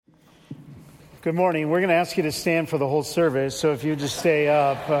Good morning. We're going to ask you to stand for the whole service, so if you just stay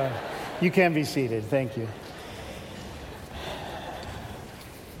up, you can be seated. Thank you.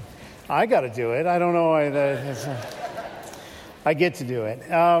 I got to do it. I don't know why I get to do it.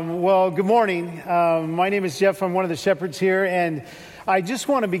 Well, good morning. My name is Jeff. I'm one of the shepherds here, and I just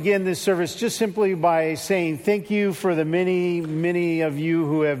want to begin this service just simply by saying thank you for the many of you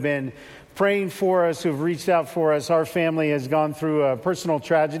who have been praying for us, who have reached out for us. Our family has gone through a personal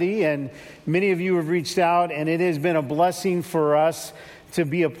tragedy, and many of you have reached out, and it has been a blessing for us to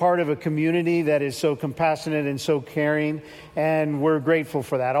be a part of a community that is so compassionate and so caring, and we're grateful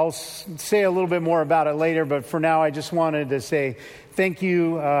for that. I'll say a little bit more about it later, but for now I just wanted to say thank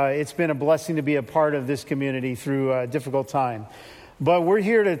you. It's been a blessing to be a part of this community through a difficult time. But we're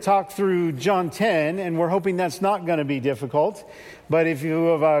here to talk through John 10, and we're hoping that's not going to be difficult. But if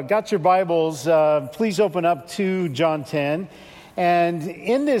you have got your Bibles, please open up to John 10. And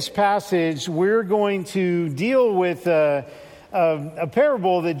in this passage, we're going to deal with a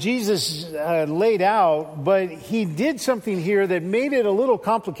parable that Jesus laid out, but he did something here that made it a little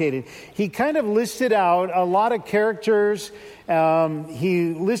complicated. He kind of listed out a lot of characters.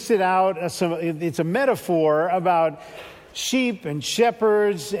 He listed out it's a metaphor about sheep and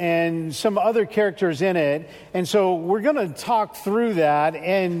shepherds and some other characters in it. And so we're going to talk through that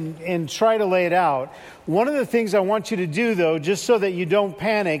and try to lay it out. One of the things I want you to do, though, just so that you don't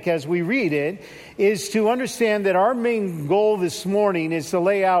panic as we read it, is to understand that our main goal this morning is to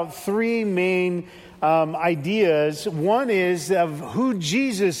lay out three main ideas. One is of who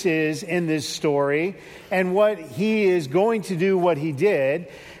Jesus is in this story and what he is going to do, what he did.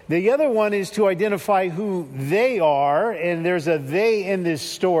 The other one is to identify who they are, and there's a they in this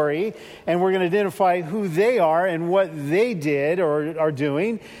story, and we're going to identify who they are and what they did or are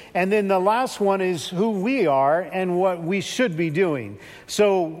doing. And then the last one is who we are and what we should be doing.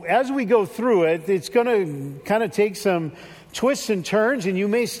 So as we go through it, it's going to kind of take some twists and turns, and you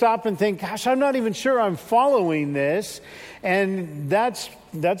may stop and think, gosh, I'm not even sure I'm following this. And that's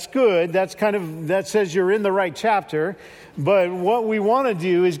good. That says you're in the right chapter. But what we want to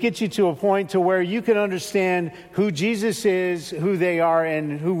do is get you to a point to where you can understand who Jesus is, who they are,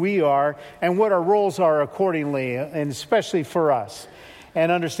 and who we are, and what our roles are accordingly, and especially for us, and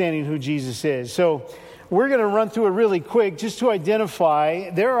understanding who Jesus is. So we're going to run through it really quick just to identify.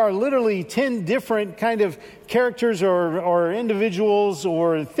 There are literally 10 different kind of characters or individuals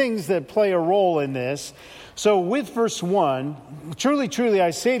or things that play a role in this. So with verse 1, truly, truly,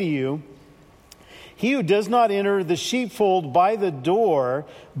 I say to you, he who does not enter the sheepfold by the door,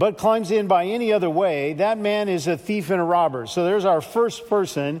 but climbs in by any other way, that man is a thief and a robber. So there's our first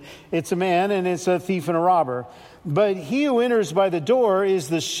person. It's a man, and it's a thief and a robber. But he who enters by the door is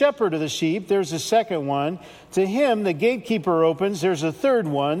the shepherd of the sheep. There's a second one. To him the gatekeeper opens. There's a third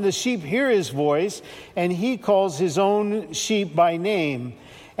one. The sheep hear his voice, and he calls his own sheep by name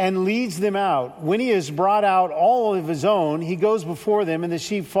and leads them out. When he has brought out all of his own, he goes before them, and the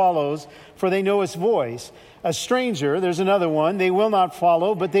sheep follows, for they know his voice. A stranger, there's another one, they will not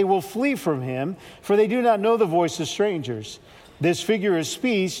follow, but they will flee from him, for they do not know the voice of strangers. This figure of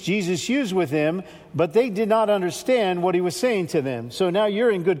speech Jesus used with them, but they did not understand what he was saying to them. So now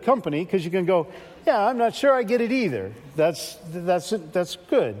you're in good company, because you can go, yeah, I'm not sure I get it either. That's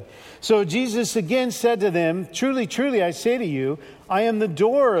good. So Jesus again said to them, truly, truly, I say to you, I am the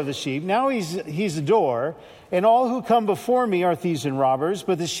door of the sheep. Now he's the door, and all who come before me are thieves and robbers,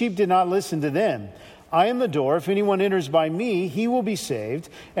 but the sheep did not listen to them. I am the door. If anyone enters by me, he will be saved,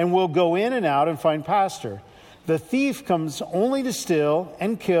 and will go in and out and find pasture. The thief comes only to steal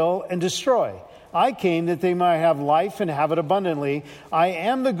and kill and destroy. I came that they might have life and have it abundantly. I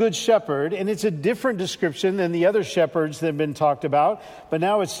am the good shepherd, and it's a different description than the other shepherds that have been talked about. But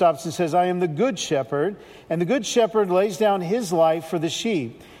now it stops and says, I am the good shepherd, and the good shepherd lays down his life for the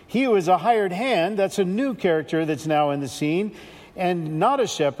sheep. He who is a hired hand, that's a new character that's now in the scene, and not a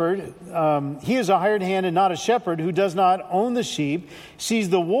shepherd. He is a hired hand and not a shepherd who does not own the sheep, sees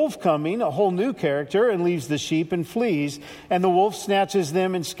the wolf coming, a whole new character, and leaves the sheep and flees, and the wolf snatches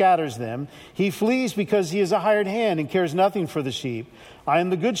them and scatters them. He flees because he is a hired hand and cares nothing for the sheep. I am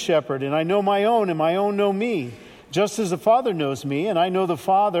the good shepherd, and I know my own, and my own know me, just as the Father knows me, and I know the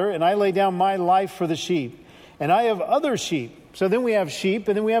Father, and I lay down my life for the sheep. And I have other sheep. So then we have sheep,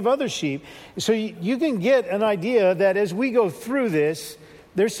 and then we have other sheep. So you can get an idea that as we go through this,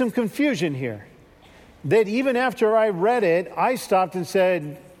 there's some confusion here. That even after I read it, I stopped and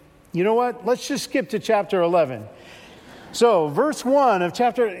said, you know what? Let's just skip to chapter 11. So verse 1 of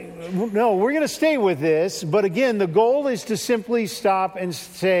no, we're going to stay with this. But again, the goal is to simply stop and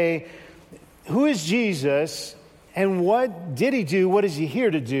say, who is Jesus? And what did he do? What is he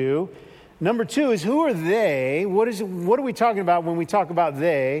here to do? Number two is, who are they? What are we talking about when we talk about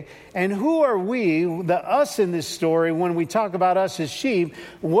they? And who are we, the us in this story, when we talk about us as sheep?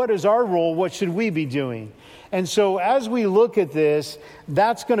 What is our role? What should we be doing? And so as we look at this,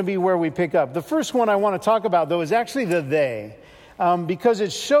 that's going to be where we pick up. The first one I want to talk about, though, is actually the they. Because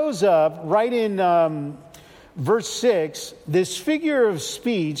it shows up right in verse 6, this figure of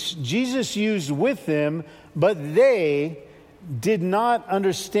speech Jesus used with them, but they did not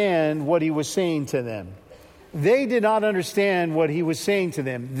understand what he was saying to them. They did not understand what he was saying to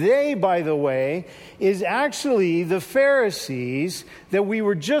them. They, by the way, is actually the Pharisees that we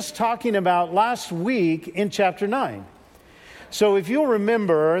were just talking about last week in chapter 9. So if you'll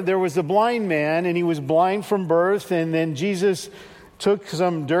remember, there was a blind man, and he was blind from birth, and then Jesus took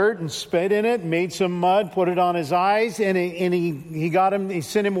some dirt and spit in it, made some mud, put it on his eyes, and he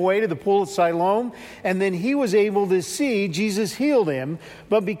sent him away to the pool of Siloam, and then he was able to see. Jesus healed him.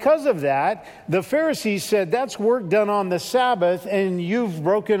 But because of that, the Pharisees said, that's work done on the Sabbath, and you've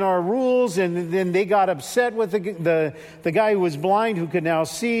broken our rules, and then they got upset with the guy who was blind who could now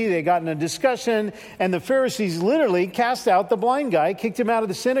see. They got in a discussion, and the Pharisees literally cast out the blind guy, kicked him out of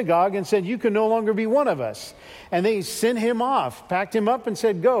the synagogue, and said, you can no longer be one of us. And they sent him off, packed him up and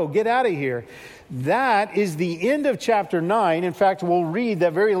said, go, get out of here. That is the end of chapter 9. In fact, we'll read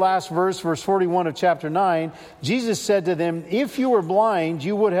that very last verse 41 of chapter 9. Jesus said to them, if you were blind,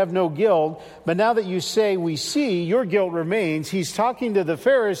 you would have no guilt. But now that you say we see, your guilt remains. He's talking to the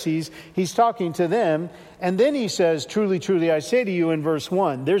Pharisees. He's talking to them. And then he says, truly, truly, I say to you in verse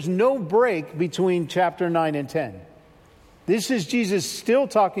 1, there's no break between chapter 9 and 10. This is Jesus still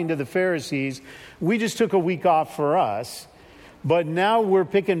talking to the Pharisees. We just took a week off for us. But now we're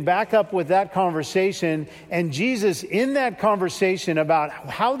picking back up with that conversation. And Jesus, in that conversation about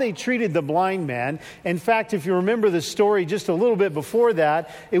how they treated the blind man. In fact, if you remember the story just a little bit before that,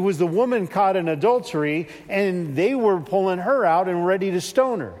 it was the woman caught in adultery. And they were pulling her out and ready to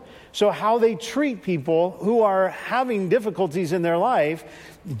stone her. So how they treat people who are having difficulties in their life,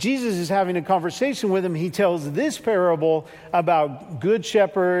 Jesus is having a conversation with them. He tells this parable about good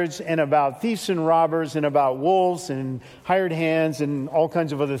shepherds and about thieves and robbers and about wolves and hired hands and all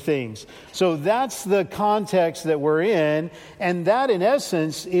kinds of other things. So that's the context that we're in. And that, in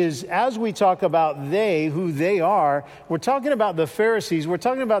essence, is as we talk about they, who they are, we're talking about the Pharisees. We're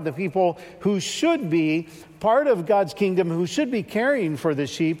talking about the people who should be part of God's kingdom, who should be caring for the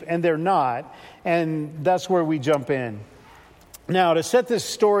sheep, and they're not. And that's where we jump in. Now, to set this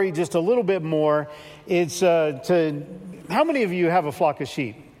story just a little bit more, it's how many of you have a flock of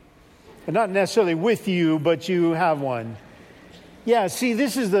sheep? Not necessarily with you, but you have one. Yeah, see,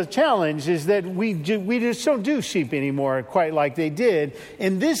 this is the challenge, is that we just don't do sheep anymore quite like they did.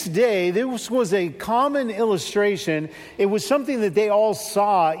 In this day, this was a common illustration. It was something that they all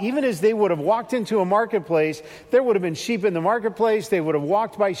saw. Even as they would have walked into a marketplace, there would have been sheep in the marketplace. They would have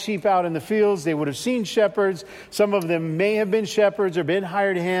walked by sheep out in the fields. They would have seen shepherds. Some of them may have been shepherds or been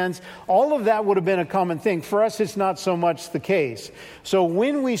hired hands. All of that would have been a common thing. For us, it's not so much the case. So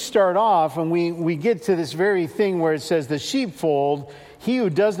when we start off and we get to this very thing where it says the sheepfold, he who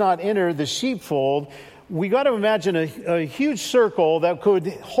does not enter the sheepfold, we got to imagine a huge circle that could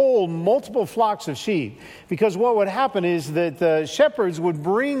hold multiple flocks of sheep. Because what would happen is that the shepherds would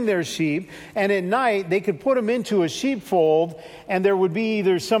bring their sheep, and at night they could put them into a sheepfold, and there would be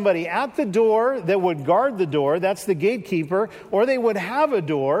either somebody at the door that would guard the door, that's the gatekeeper, or they would have a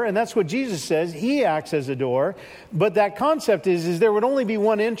door, and that's what Jesus says, he acts as a door. But that concept is there would only be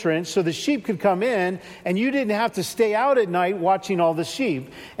one entrance, so the sheep could come in, and you didn't have to stay out at night watching all the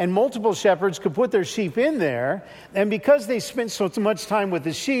sheep. And multiple shepherds could put their sheep in there, and because they spent so much time with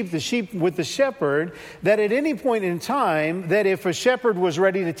the sheep with the shepherd, that at any point in time, that if a shepherd was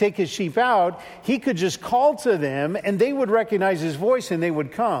ready to take his sheep out, he could just call to them, and they would recognize his voice, and they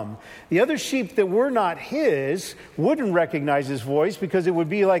would come. The other sheep that were not his wouldn't recognize his voice, because it would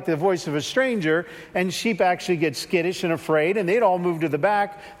be like the voice of a stranger, and sheep actually get skittish and afraid, and they'd all move to the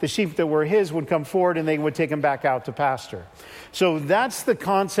back. The sheep that were his would come forward, and they would take him back out to pasture. So that's the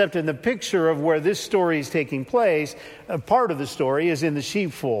concept and the picture of where this story is taking place. A part of the story is in the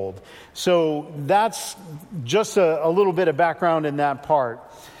sheepfold. So that's just a little bit of background in that part.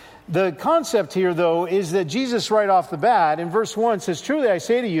 The concept here, though, is that Jesus right off the bat in verse 1 says, truly I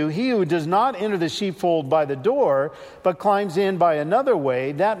say to you, he who does not enter the sheepfold by the door, but climbs in by another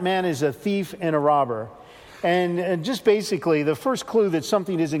way, that man is a thief and a robber. And just basically, the first clue that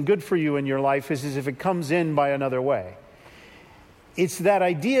something isn't good for you in your life is if it comes in by another way. It's that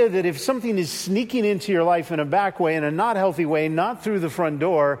idea that if something is sneaking into your life in a back way, in a not healthy way, not through the front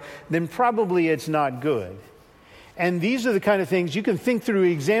door, then probably it's not good. And these are the kind of things you can think through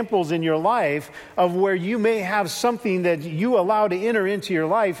examples in your life of where you may have something that you allow to enter into your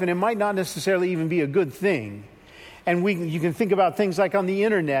life, and it might not necessarily even be a good thing. And you can think about things like on the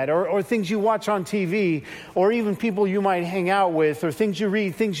internet or things you watch on TV or even people you might hang out with or things you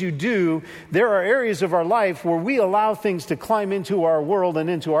read, things you do. There are areas of our life where we allow things to climb into our world and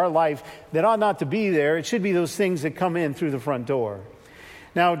into our life that ought not to be there. It should be those things that come in through the front door.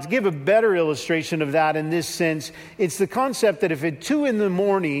 Now, to give a better illustration of that in this sense, it's the concept that if at 2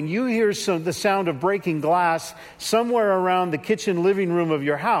 a.m. you hear the sound of breaking glass somewhere around the kitchen living room of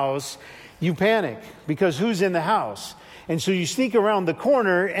your house, you panic because who's in the house? And so you sneak around the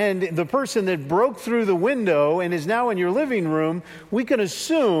corner, and the person that broke through the window and is now in your living room, we can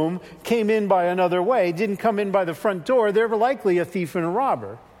assume came in by another way, didn't come in by the front door. They're likely a thief and a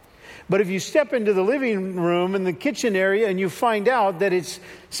robber. But if you step into the living room and the kitchen area and you find out that it's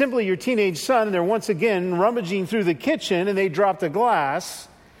simply your teenage son and they're once again rummaging through the kitchen and they dropped a glass,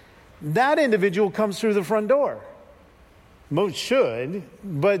 that individual comes through the front door. Most should,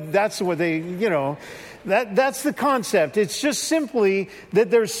 but that's what that's the concept. It's just simply that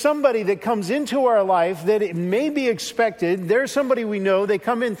there's somebody that comes into our life that it may be expected. There's somebody we know, they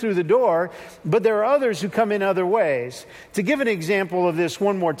come in through the door, but there are others who come in other ways. To give an example of this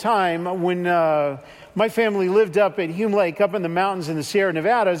one more time, when my family lived up at Hume Lake, up in the mountains in the Sierra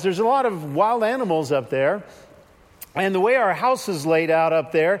Nevadas, there's a lot of wild animals up there. And the way our house is laid out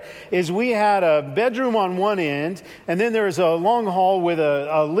up there is we had a bedroom on one end, and then there's a long hall with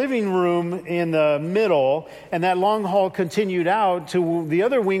a living room in the middle, and that long hall continued out to the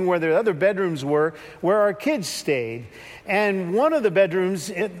other wing where the other bedrooms were, where our kids stayed. And one of the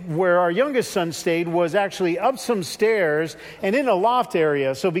bedrooms where our youngest son stayed was actually up some stairs and in a loft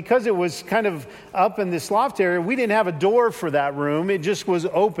area. So because it was kind of up in this loft area, we didn't have a door for that room. It just was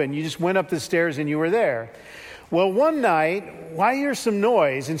open. You just went up the stairs and you were there. Well, one night, I hear some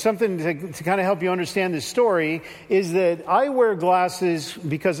noise, and something to kind of help you understand this story is that I wear glasses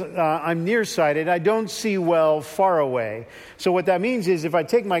because I'm nearsighted. I don't see well far away. So what that means is if I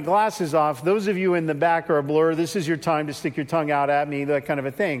take my glasses off, those of you in the back are a blur. This is your time to stick your tongue out at me, that kind of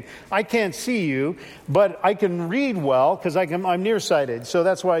a thing. I can't see you, but I can read well because I'm nearsighted. So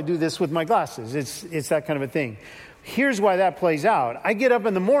that's why I do this with my glasses. It's that kind of a thing. Here's why that plays out. I get up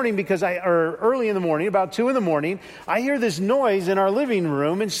in the morning or early in the morning, about 2 a.m, I hear this noise in our living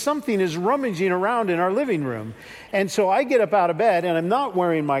room and something is rummaging around in our living room. And so I get up out of bed and I'm not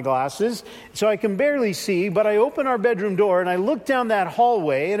wearing my glasses, so I can barely see, but I open our bedroom door and I look down that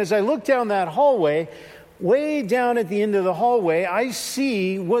hallway. And as I look down that hallway, way down at the end of the hallway, I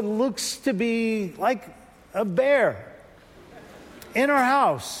see what looks to be like a bear in our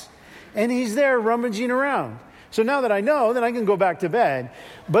house. And he's there rummaging around. So now that I know, then I can go back to bed.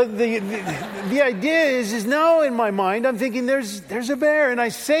 But the idea is now in my mind, I'm thinking there's a bear. And I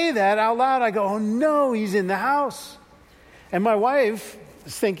say that out loud. I go, oh no, he's in the house. And my wife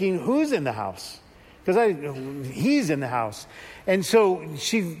is thinking, who's in the house? Because he's in the house. And so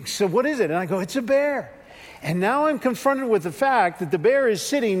she said, what is it? And I go, it's a bear. And now I'm confronted with the fact that the bear is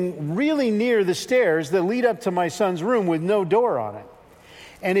sitting really near the stairs that lead up to my son's room with no door on it.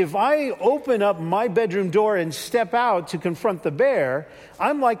 And if I open up my bedroom door and step out to confront the bear,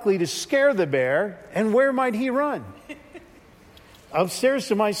 I'm likely to scare the bear. And where might he run? Upstairs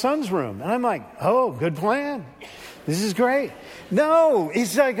to my son's room. And I'm like, oh, good plan. This is great. No,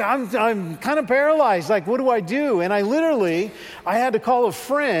 it's like I'm kind of paralyzed. Like, what do I do? And I had to call a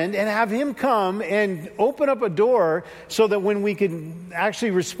friend and have him come and open up a door so that when we could actually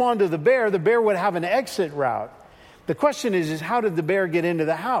respond to the bear would have an exit route. The question is how did the bear get into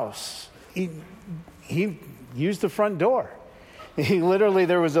the house? He used the front door.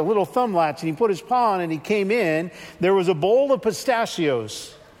 There was a little thumb latch, and he put his paw on and he came in. There was a bowl of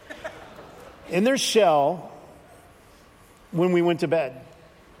pistachios in their shell when we went to bed.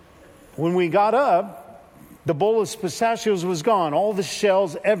 When we got up, the bowl of pistachios was gone. All the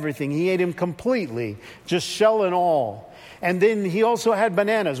shells, everything. He ate them completely, just shell and all. And then he also had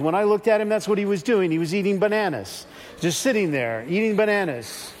bananas. When I looked at him, that's what he was doing. He was eating bananas. Just sitting there, eating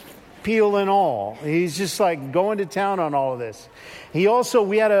bananas, peel and all. He's just like going to town on all of this. We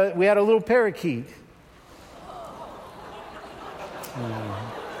had a little parakeet.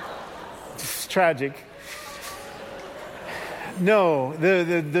 It's tragic. No,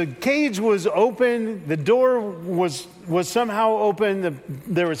 the cage was open. The door was somehow open.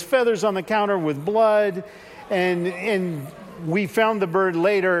 There was feathers on the counter with blood. And we found the bird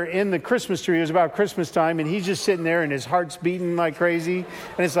later in the Christmas tree. It was about Christmas time, and he's just sitting there, and his heart's beating like crazy.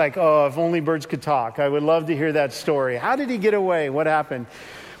 And it's like, oh, if only birds could talk. I would love to hear that story. How did he get away? What happened?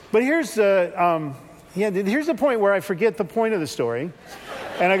 But here's the Yeah, here's the point where I forget the point of the story,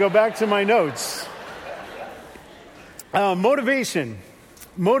 and I go back to my notes. Motivation.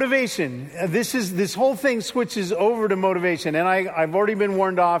 This whole thing switches over to motivation. And I've already been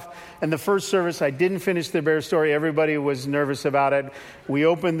warned off. In the first service, I didn't finish the bear story. Everybody was nervous about it. We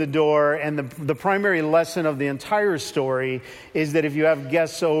opened the door, and the primary lesson of the entire story is that if you have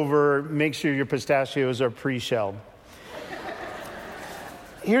guests over, make sure your pistachios are pre-shelled.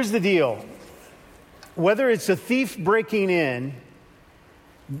 Here's the deal. Whether it's a thief breaking in,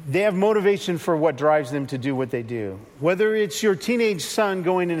 they have motivation for what drives them to do what they do. Whether it's your teenage son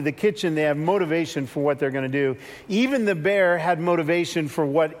going into the kitchen, they have motivation for what they're going to do. Even the bear had motivation for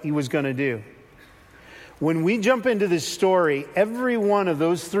what he was going to do. When we jump into this story, every one of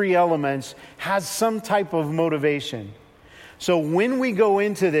those three elements has some type of motivation. So when we go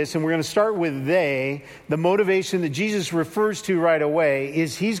into this, and we're going to start with the motivation that Jesus refers to right away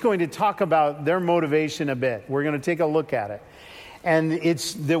is he's going to talk about their motivation a bit. We're going to take a look at it. And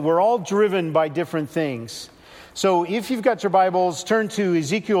it's that we're all driven by different things. So if you've got your Bibles, turn to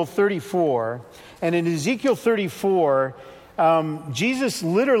Ezekiel 34. And in Ezekiel 34, Jesus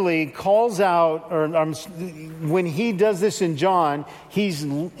literally calls out, or when he does this in John, he's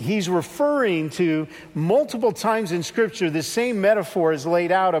referring to multiple times in Scripture the same metaphor is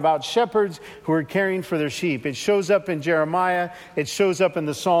laid out about shepherds who are caring for their sheep. It shows up in Jeremiah, it shows up in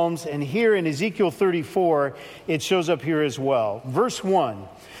the Psalms, and here in Ezekiel 34, it shows up here as well. Verse 1,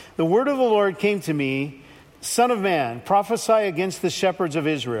 the word of the Lord came to me, Son of man, prophesy against the shepherds of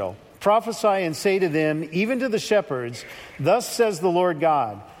Israel. Prophesy and say to them, even to the shepherds, thus says the Lord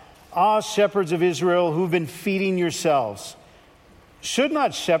God, ah, shepherds of Israel, who've been feeding yourselves. Should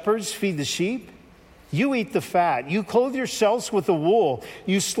not shepherds feed the sheep? You eat the fat. You clothe yourselves with the wool.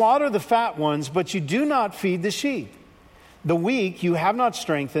 You slaughter the fat ones, but you do not feed the sheep. The weak you have not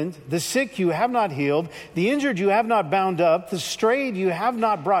strengthened. The sick you have not healed. The injured you have not bound up. The strayed you have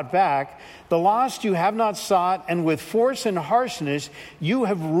not brought back. The lost you have not sought. And with force and harshness you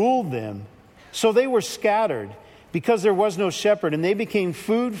have ruled them. So they were scattered because there was no shepherd. And they became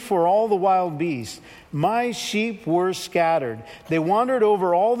food for all the wild beasts. My sheep were scattered. They wandered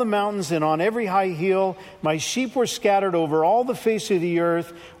over all the mountains and on every high hill. My sheep were scattered over all the face of the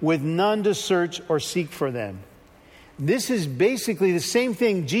earth with none to search or seek for them. This is basically the same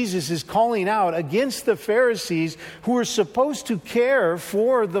thing Jesus is calling out against the Pharisees who are supposed to care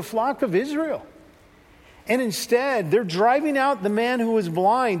for the flock of Israel. And instead, they're driving out the man who was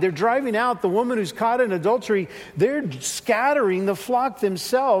blind. They're driving out the woman who's caught in adultery. They're scattering the flock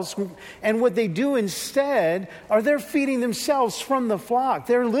themselves. And what they do instead are they're feeding themselves from the flock.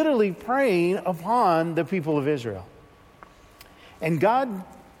 They're literally preying upon the people of Israel. And God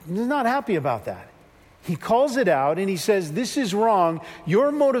is not happy about that. He calls it out and he says, this is wrong.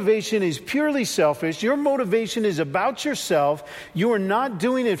 Your motivation is purely selfish. Your motivation is about yourself. You are not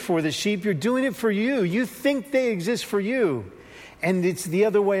doing it for the sheep. You're doing it for you. You think they exist for you. And it's the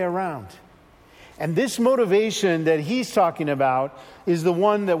other way around. And this motivation that he's talking about is the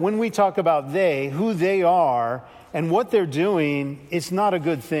one that when we talk about who they are and what they're doing, it's not a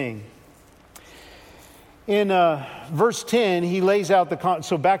good thing. In verse 10, he lays out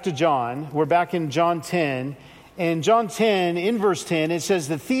so back to John. We're back in John 10. And John 10, in verse 10, it says,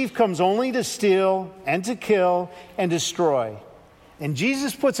 the thief comes only to steal and to kill and destroy. And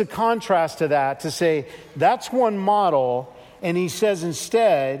Jesus puts a contrast to that to say, that's one model. And he says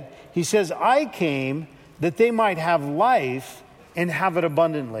instead, I came that they might have life and have it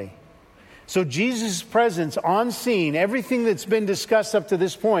abundantly. So Jesus' presence on scene, everything that's been discussed up to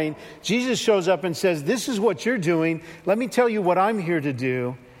this point, Jesus shows up and says, this is what you're doing. Let me tell you what I'm here to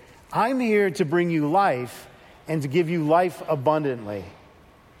do. I'm here to bring you life and to give you life abundantly.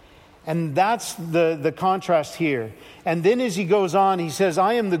 And that's the contrast here. And then as he goes on, he says,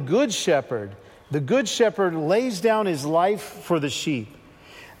 I am the good shepherd. The good shepherd lays down his life for the sheep.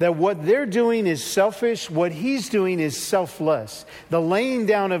 That what they're doing is selfish, what he's doing is selfless. The laying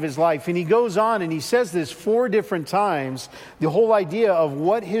down of his life. And he goes on and he says this 4 different times, the whole idea of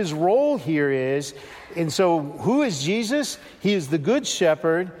what his role here is. And so who is Jesus? He is the good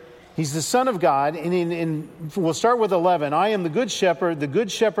shepherd. He's the Son of God. And we'll start with 11. I am the good shepherd. The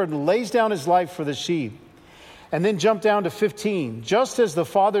good shepherd lays down his life for the sheep. And then jump down to 15. Just as the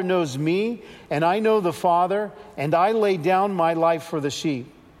Father knows me, and I know the Father, and I lay down my life for the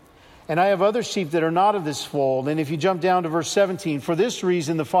sheep. And I have other sheep that are not of this fold. And if you jump down to verse 17, for this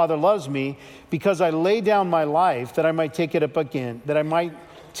reason the Father loves me, because I lay down my life that I might take it up again,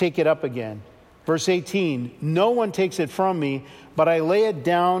 Verse 18, no one takes it from me, but I lay it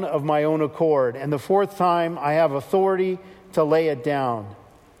down of my own accord. And the 4th time I have authority to lay it down.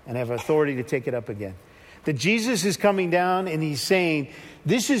 and have authority to take it up again. That Jesus is coming down and he's saying,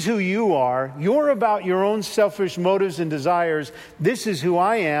 this is who you are. You're about your own selfish motives and desires. This is who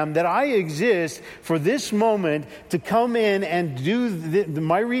I am, that I exist for this moment to come in and do.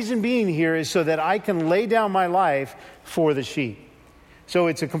 My reason being here is so that I can lay down my life for the sheep. So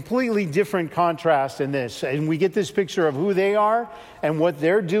it's a completely different contrast in this. And we get this picture of who they are and what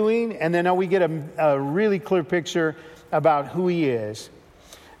they're doing. And then now we get a really clear picture about who he is.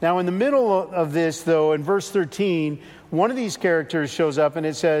 Now, in the middle of this, though, in verse 13, one of these characters shows up and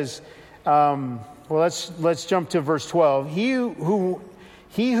it says, let's jump to verse 12.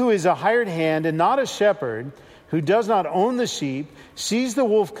 He who is a hired hand and not a shepherd, who does not own the sheep, sees the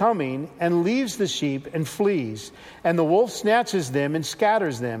wolf coming and leaves the sheep and flees. And the wolf snatches them and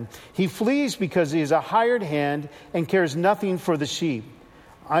scatters them. He flees because he is a hired hand and cares nothing for the sheep.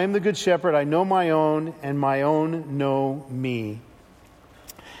 I am the good shepherd. I know my own, and my own know me.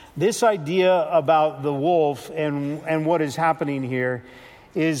 This idea about the wolf and what is happening here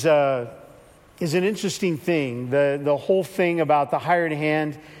is an interesting thing. The whole thing about the hired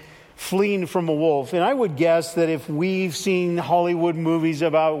hand fleeing from a wolf. And I would guess that if we've seen Hollywood movies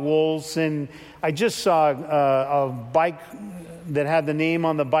about wolves, and I just saw a bike that had the name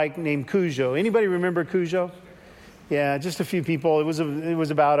on the bike named Cujo. Anybody remember Cujo? Yeah, just a few people. It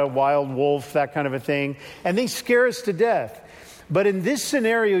was about a wild wolf, that kind of a thing. And they scare us to death. But in this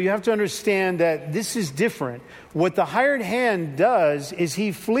scenario, you have to understand that this is different. What the hired hand does is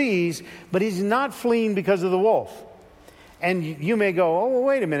he flees, but he's not fleeing because of the wolf. And you may go, oh, well,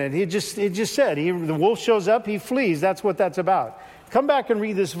 wait a minute. It just said, the wolf shows up, he flees. That's what that's about. Come back and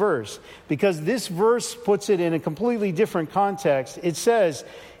read this verse, because this verse puts it in a completely different context. It says,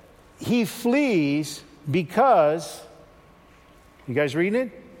 he flees because, you guys reading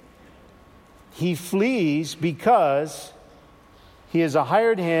it? He flees because he is a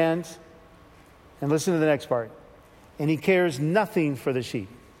hired hand, and listen to the next part, and he cares nothing for the sheep.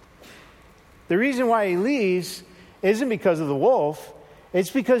 The reason why he leaves isn't because of the wolf. It's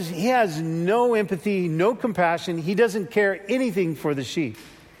because he has no empathy, no compassion. He doesn't care anything for the sheep.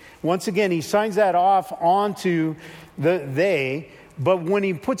 Once again, he signs that off onto they. But when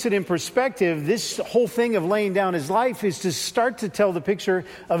he puts it in perspective, this whole thing of laying down his life is to start to tell the picture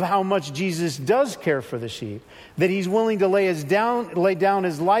of how much Jesus does care for the sheep, that he's willing to lay down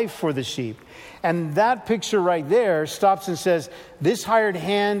his life for the sheep. And that picture right there stops and says, this hired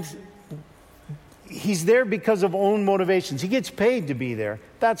hand, he's there because of own motivations. He gets paid to be there.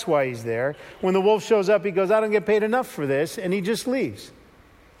 That's why he's there. When the wolf shows up, he goes, I don't get paid enough for this, and he just leaves.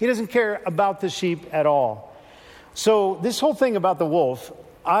 He doesn't care about the sheep at all. So this whole thing about the wolf,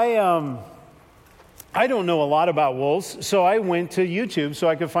 I don't know a lot about wolves, so I went to YouTube so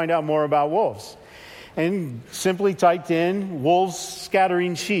I could find out more about wolves. And simply typed in wolves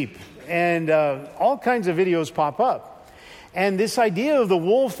scattering sheep, and all kinds of videos pop up. And this idea of the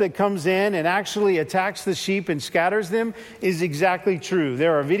wolf that comes in and actually attacks the sheep and scatters them is exactly true.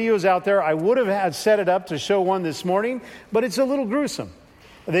 There are videos out there. I would have had set it up to show one this morning, but it's a little gruesome.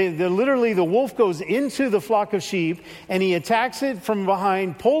 Literally, the wolf goes into the flock of sheep and he attacks it from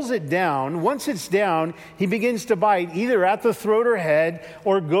behind, pulls it down. Once it's down, he begins to bite either at the throat or head,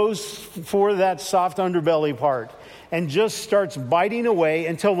 or goes for that soft underbelly part and just starts biting away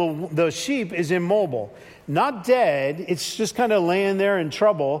until the sheep is immobile. Not dead, it's just kind of laying there in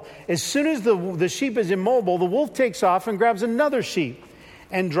trouble. As soon as the sheep is immobile, the wolf takes off and grabs another sheep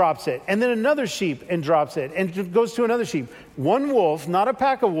and drops it, and then another sheep and drops it, and goes to another sheep. One wolf, not a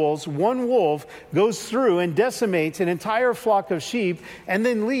pack of wolves, one wolf goes through and decimates an entire flock of sheep and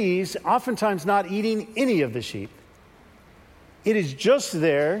then leaves, oftentimes not eating any of the sheep. It is just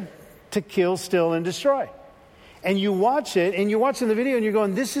there to kill, steal, and destroy. And you watch it, and you're watching the video, and you're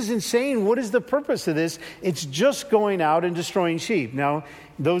going, this is insane. What is the purpose of this? It's just going out and destroying sheep. Now,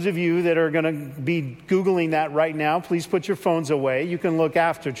 those of you that are going to be Googling that right now, please put your phones away. You can look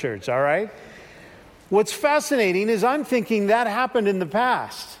after church, all right? What's fascinating is I'm thinking that happened in the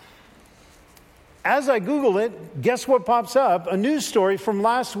past. As I Google it, guess what pops up? A news story from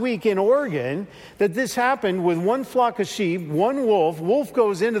last week in Oregon that this happened with one flock of sheep, one wolf. Wolf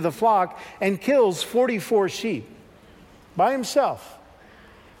goes into the flock and kills 44 sheep by himself.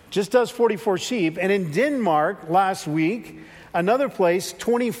 Just does 44 sheep. And in Denmark last week, another place,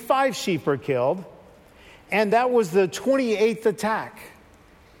 25 sheep are killed. And that was the 28th attack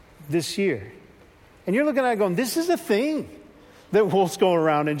this year. And you're looking at it going, this is a thing, that wolves go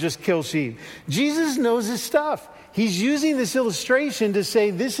around and just kill sheep. Jesus knows his stuff. He's using this illustration to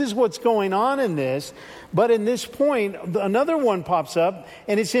say this is what's going on in this. But in this point, another one pops up,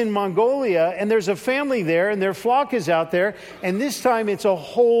 and it's in Mongolia, and there's a family there, and their flock is out there, and this time it's a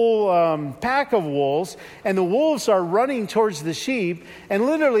whole pack of wolves, and the wolves are running towards the sheep, and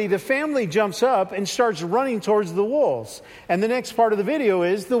literally the family jumps up and starts running towards the wolves. And the next part of the video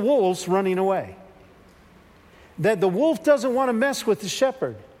is the wolves running away. That the wolf doesn't want to mess with the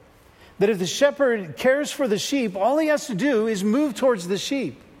shepherd. That if the shepherd cares for the sheep, all he has to do is move towards the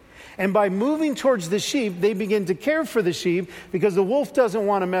sheep. And by moving towards the sheep, they begin to care for the sheep because the wolf doesn't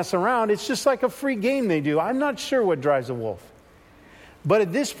want to mess around. It's just like a free game they do. I'm not sure what drives a wolf. But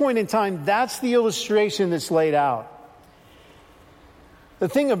at this point in time, that's the illustration that's laid out. The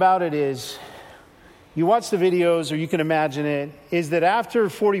thing about it is, you watch the videos or you can imagine it, is that after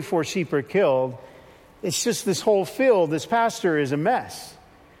 44 sheep are killed, it's just this whole field, this pasture is a mess.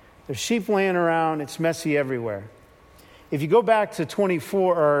 There's sheep laying around. It's messy everywhere. If you go back to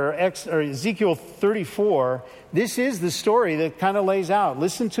 24 or Ezekiel 34, this is the story that kind of lays out.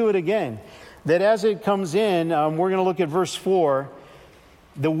 Listen to it again. That as it comes in, we're going to look at verse 4.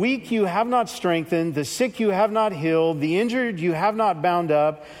 The weak you have not strengthened, the sick you have not healed, the injured you have not bound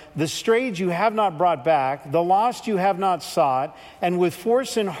up, the strayed you have not brought back, the lost you have not sought, and with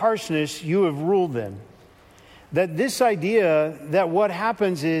force and harshness you have ruled them. That this idea that what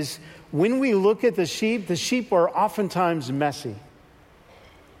happens is when we look at the sheep are oftentimes messy.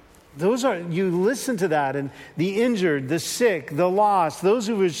 You listen to that, and the injured, the sick, the lost, those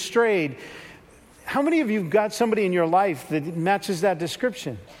who have strayed. How many of you got somebody in your life that matches that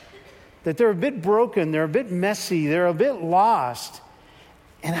description? That they're a bit broken, they're a bit messy, they're a bit lost.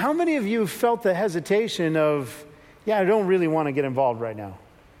 And how many of you felt the hesitation of, I don't really want to get involved right now?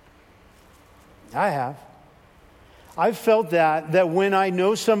 I have. I've felt that when I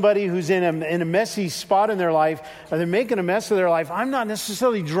know somebody who's in a messy spot in their life, or they're making a mess of their life, I'm not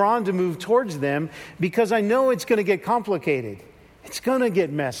necessarily drawn to move towards them because I know it's going to get complicated. It's going to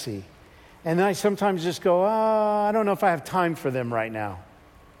get messy. And I sometimes just go, I don't know if I have time for them right now.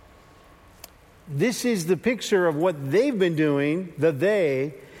 This is the picture of what they've been doing,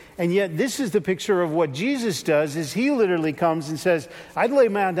 and yet this is the picture of what Jesus does, is he literally comes and says, I'd lay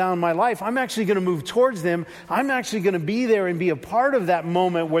down my life. I'm actually going to move towards them. I'm actually going to be there and be a part of that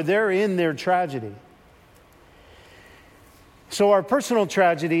moment where they're in their tragedy. So our personal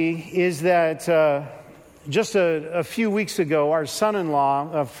tragedy is that just a few weeks ago, our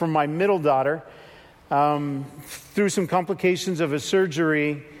son-in-law from my middle daughter, through some complications of a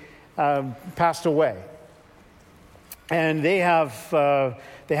surgery, passed away. And they had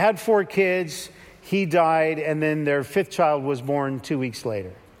 4 kids. He died, and then their 5th child was born 2 weeks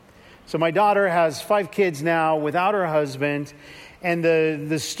later. So my daughter has 5 kids now without her husband. And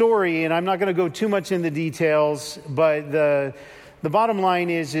the story, and I'm not going to go too much into details, but the bottom line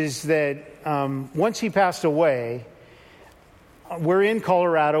is that once he passed away, we're in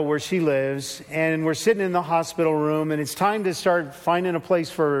Colorado where she lives, and we're sitting in the hospital room, and it's time to start finding a place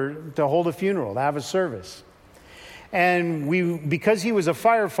to hold a funeral, to have a service. And because he was a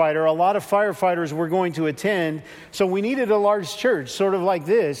firefighter, a lot of firefighters were going to attend. So we needed a large church, sort of like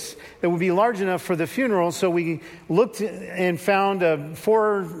this, that would be large enough for the funeral. So we looked and found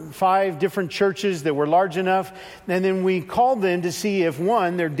 4 or 5 different churches that were large enough. And then we called them to see if,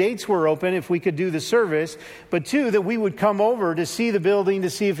 1, their dates were open, if we could do the service. But 2, that we would come over to see the building to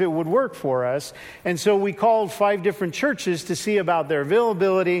see if it would work for us. And so we called 5 different churches to see about their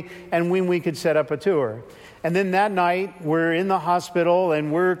availability and when we could set up a tour. And then that night, we're in the hospital,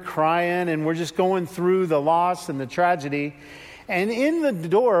 and we're crying, and we're just going through the loss and the tragedy. And in the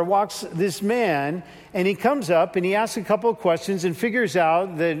door walks this man, and he comes up, and he asks a couple of questions and figures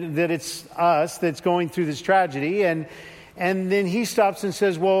out that it's us that's going through this tragedy. And then he stops and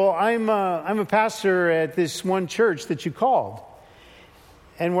says, well, I'm a pastor at this one church that you called.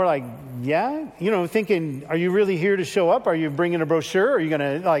 And we're like, yeah? Thinking, are you really here to show up? Are you bringing a brochure? Are you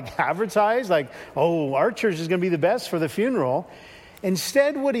going to advertise? Our church is going to be the best for the funeral.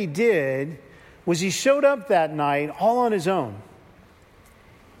 Instead, what he did was he showed up that night all on his own.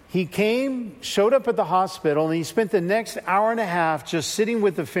 He showed up at the hospital, and he spent the next hour and a half just sitting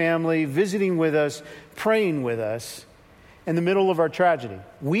with the family, visiting with us, praying with us. In the middle of our tragedy.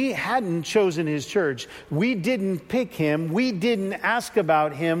 We hadn't chosen his church. We didn't pick him. We didn't ask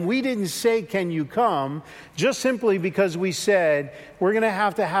about him. We didn't say, can you come? Just simply because we said, we're going to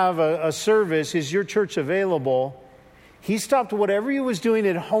have a service. Is your church available? He stopped whatever he was doing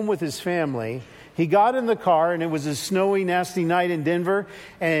at home with his family, He got in the car, and it was a snowy, nasty night in Denver,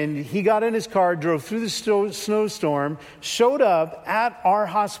 and he got in his car, drove through the snowstorm, showed up at our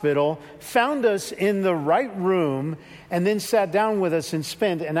hospital, found us in the right room, and then sat down with us and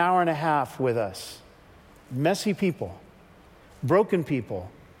spent an hour and a half with us. Messy people, broken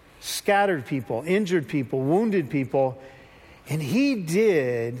people, scattered people, injured people, wounded people, and he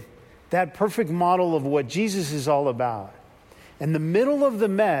did that perfect model of what Jesus is all about. In the middle of the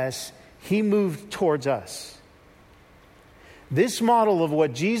mess, he moved towards us. This model of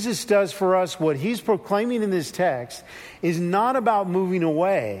what Jesus does for us, what he's proclaiming in this text, is not about moving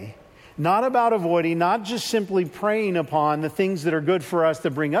away, not about avoiding, not just simply preying upon the things that are good for us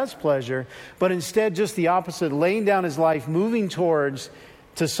that bring us pleasure, but instead just the opposite, laying down his life, moving towards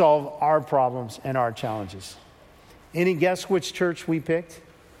to solve our problems and our challenges. Any guess which church we picked?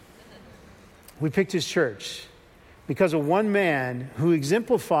 We picked his church because of one man who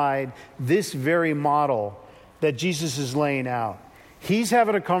exemplified this very model that Jesus is laying out. He's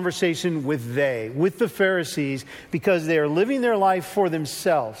having a conversation with the Pharisees, because they are living their life for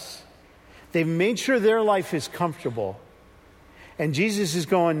themselves. They've made sure their life is comfortable. And Jesus is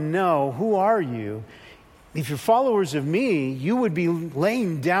going, no, who are you? If you're followers of me, you would be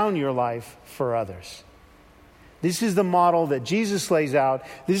laying down your life for others. This is the model that Jesus lays out.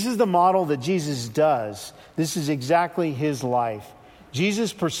 This is the model that Jesus does. This is exactly his life.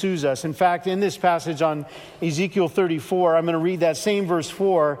 Jesus pursues us. In fact, in this passage on Ezekiel 34, I'm going to read that same verse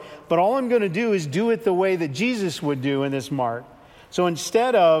 4, but all I'm going to do is do it the way that Jesus would do in this mark. So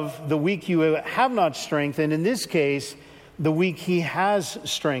instead of the weak you have not strengthened, in this case, the weak he has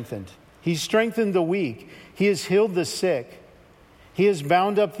strengthened. He's strengthened the weak. He has healed the sick. He has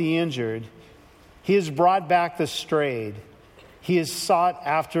bound up the injured. He has brought back the strayed. He has sought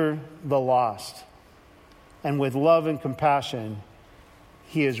after the lost. And with love and compassion,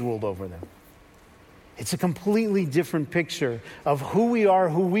 he has ruled over them. It's a completely different picture of who we are,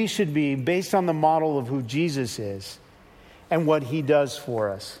 who we should be, based on the model of who Jesus is and what he does for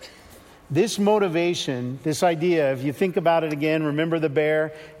us. This motivation, this idea, if you think about it again, remember the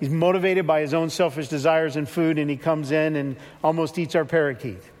bear? He's motivated by his own selfish desires and food, and he comes in and almost eats our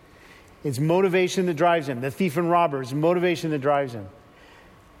parakeet. It's motivation that drives him. The thief and robber is motivation that drives him.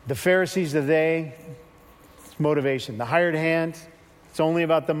 The Pharisees, it's motivation. The hired hand, it's only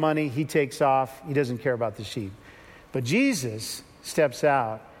about the money. He takes off. He doesn't care about the sheep. But Jesus steps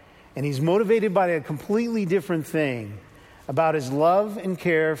out, and he's motivated by a completely different thing, about his love and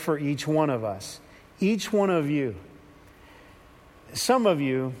care for each one of us. Each one of you. Some of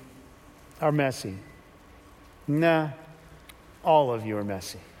you are messy. Nah, all of you are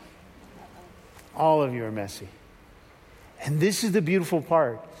messy. All of you are messy. And this is the beautiful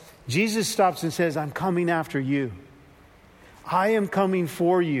part. Jesus stops and says, I'm coming after you. I am coming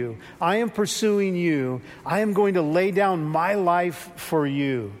for you. I am pursuing you. I am going to lay down my life for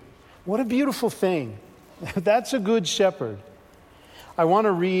you. What a beautiful thing. That's a good shepherd. I want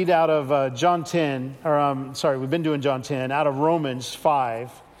to read out of John 10, we've been doing John 10, out of Romans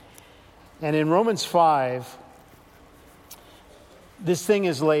 5. And in Romans 5, this thing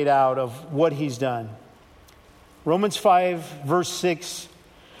is laid out of what he's done. Romans 5, verse 6,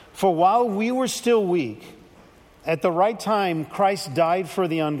 for while we were still weak, at the right time Christ died for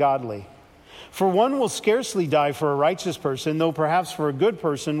the ungodly. For one will scarcely die for a righteous person, though perhaps for a good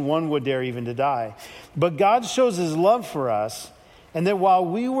person one would dare even to die. But God shows his love for us, and that while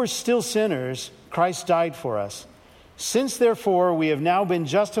we were still sinners, Christ died for us. Since therefore we have now been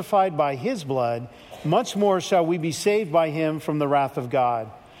justified by his blood, much more shall we be saved by him from the wrath of God.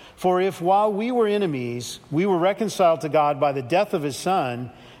 For if while we were enemies, we were reconciled to God by the death of his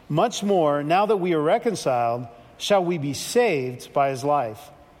Son, much more, now that we are reconciled, shall we be saved by his life.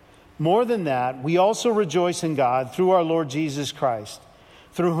 More than that, we also rejoice in God through our Lord Jesus Christ,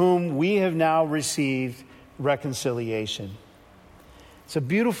 through whom we have now received reconciliation. It's a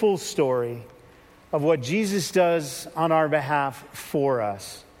beautiful story of what Jesus does on our behalf for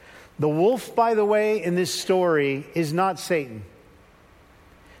us. The wolf, by the way, in this story is not Satan.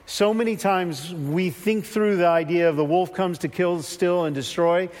 So many times we think through the idea of the wolf comes to kill, steal, and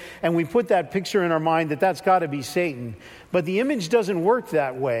destroy, and we put that picture in our mind that that's got to be Satan. But the image doesn't work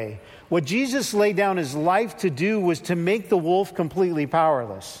that way. What Jesus laid down his life to do was to make the wolf completely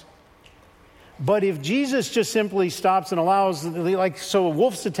powerless. But if Jesus just simply stops and allows, so a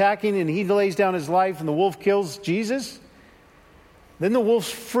wolf's attacking and he lays down his life and the wolf kills Jesus, then the wolf's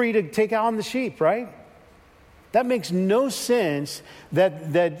free to take on the sheep, right? That makes no sense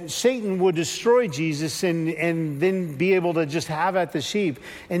that Satan would destroy Jesus and then be able to just have at the sheep.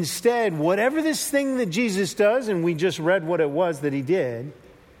 Instead, whatever this thing that Jesus does, and we just read what it was that he did,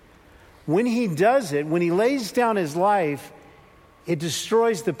 when he does it, when he lays down his life, it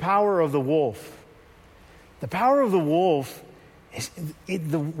destroys the power of the wolf. The power of the wolf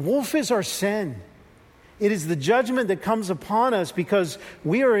is our sin. It is the judgment that comes upon us because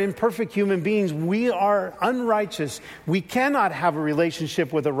we are imperfect human beings. We are unrighteous. We cannot have a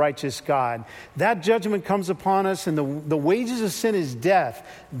relationship with a righteous God. That judgment comes upon us, and the wages of sin is death.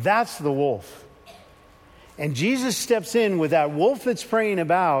 That's the wolf. And Jesus steps in with that wolf that's praying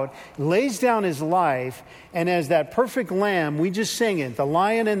about, lays down his life, and as that perfect lamb, we just sing it, the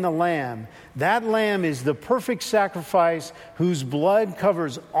lion and the lamb. That lamb is the perfect sacrifice whose blood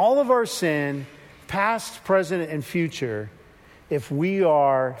covers all of our sin, past, present, and future, if we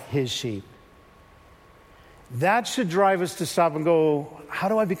are his sheep. That should drive us to stop and go, how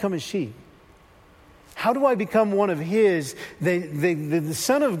do I become a sheep? How do I become one of his? The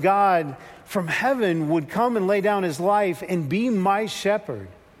Son of God from heaven would come and lay down his life and be my shepherd.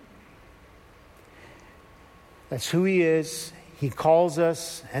 That's who he is. He calls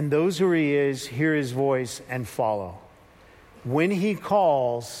us, and those who he is hear his voice and follow. When he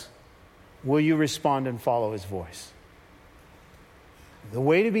calls, will you respond and follow his voice? The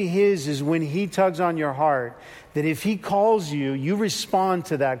way to be his is when he tugs on your heart, that if he calls you, you respond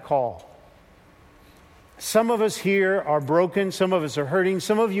to that call. Some of us here are broken. Some of us are hurting.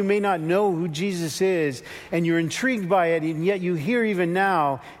 Some of you may not know who Jesus is, and you're intrigued by it, and yet you hear even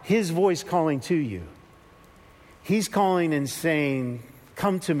now his voice calling to you. He's calling and saying,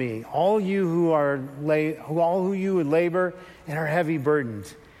 come to me, all you who labor and are heavy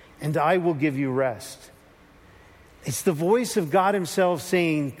burdened, and I will give you rest. It's the voice of God himself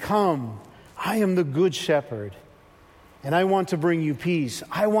saying, come, I am the good shepherd. And I want to bring you peace.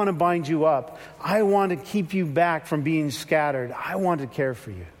 I want to bind you up. I want to keep you back from being scattered. I want to care for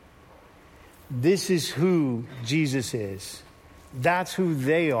you. This is who Jesus is. That's who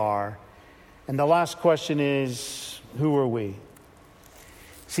they are. And the last question is, who are we?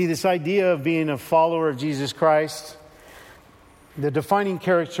 See, this idea of being a follower of Jesus Christ, the defining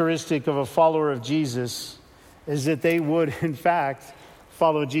characteristic of a follower of Jesus is that they would, in fact,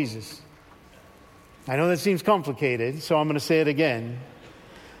 follow Jesus. I know that seems complicated, so I'm going to say it again.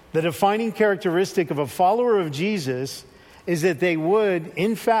 The defining characteristic of a follower of Jesus is that they would,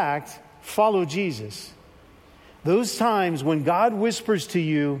 in fact, follow Jesus. Those times when God whispers to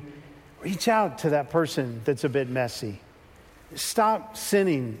you, reach out to that person that's a bit messy. Stop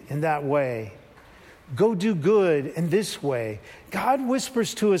sinning in that way. Go do good in this way. God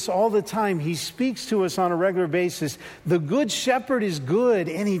whispers to us all the time. He speaks to us on a regular basis. The good shepherd is good,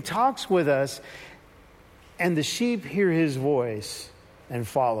 and he talks with us. And the sheep hear his voice and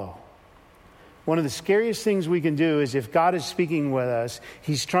follow. One of the scariest things we can do is if God is speaking with us,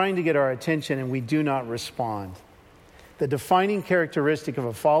 he's trying to get our attention and we do not respond. The defining characteristic of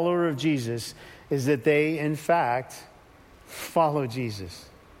a follower of Jesus is that they, in fact, follow Jesus.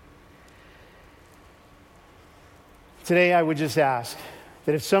 Today, I would just ask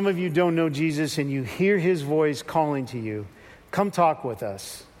that if some of you don't know Jesus and you hear his voice calling to you, come talk with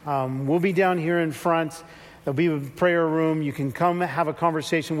us. We'll be down here in front. There'll be a prayer room. You can come have a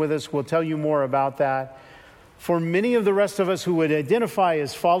conversation with us. We'll tell you more about that. For many of the rest of us who would identify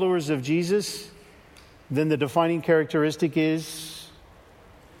as followers of Jesus, then the defining characteristic is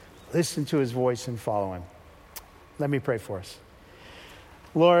listen to his voice and follow him. Let me pray for us.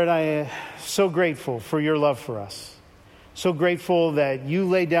 Lord, I am so grateful for your love for us. So grateful that you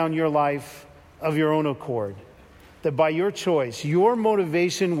laid down your life of your own accord. That by your choice, your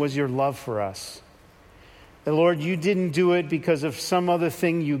motivation was your love for us. That, Lord, you didn't do it because of some other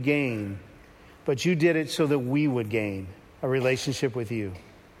thing you gain, but you did it so that we would gain a relationship with you.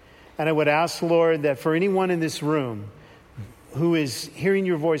 And I would ask, Lord, that for anyone in this room who is hearing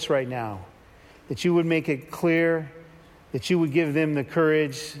your voice right now, that you would make it clear, that you would give them the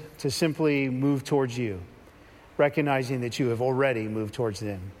courage to simply move towards you, recognizing that you have already moved towards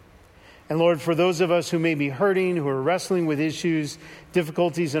them. And Lord, for those of us who may be hurting, who are wrestling with issues,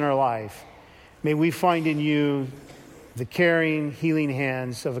 difficulties in our life, may we find in you the caring, healing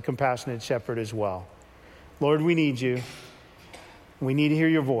hands of a compassionate shepherd as well. Lord, we need you. We need to hear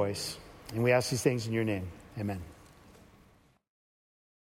your voice. And we ask these things in your name. Amen.